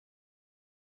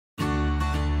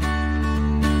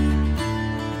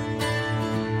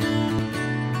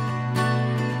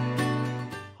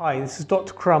Hi, this is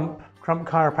Dr. Crump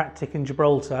Chiropractic in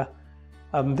Gibraltar.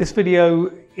 This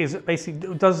video is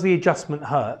basically, does the adjustment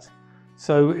hurt?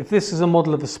 So if this is a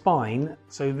model of a spine,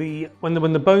 so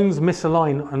when the bones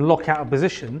misalign and lock out of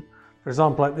position, for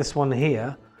example like this one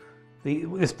here,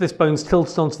 this bone's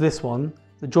tilted onto this one,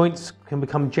 the joints can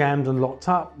become jammed and locked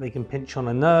up, they can pinch on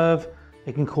a nerve,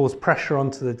 they can cause pressure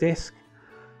onto the disc.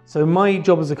 So my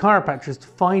job as a chiropractor is to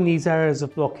find these areas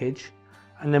of blockage,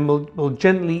 and then we'll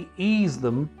gently ease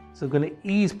them. So we're going to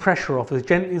ease pressure off as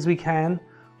gently as we can,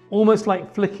 almost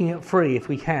like flicking it free if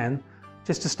we can,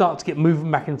 just to start to get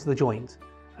movement back into the joint.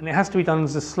 And it has to be done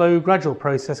as a slow, gradual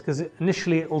process, because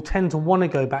initially it will tend to want to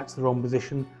go back to the wrong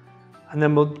position, and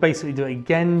then we'll basically do it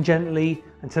again gently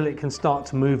until it can start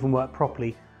to move and work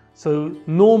properly. So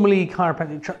normally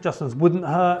chiropractic adjustments wouldn't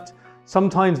hurt.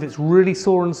 Sometimes if it's really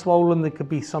sore and swollen, there could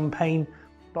be some pain,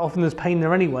 but often there's pain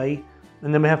there anyway.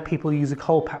 And then we have people use a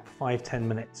cold pack for 5–10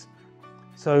 minutes.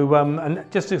 So, and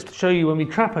just to show you, when we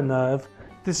trap a nerve,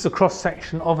 this is a cross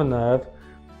section of a nerve.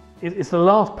 It's the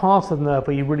last part of the nerve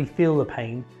where you really feel the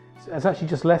pain. It's actually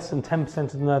just less than 10%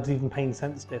 of the nerves even pain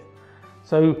sensitive.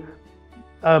 So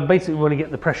basically we want to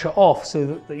get the pressure off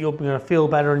so that you're going to feel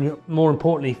better and more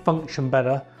importantly function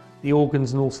better, the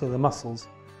organs and also the muscles.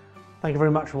 Thank you very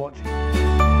much for watching.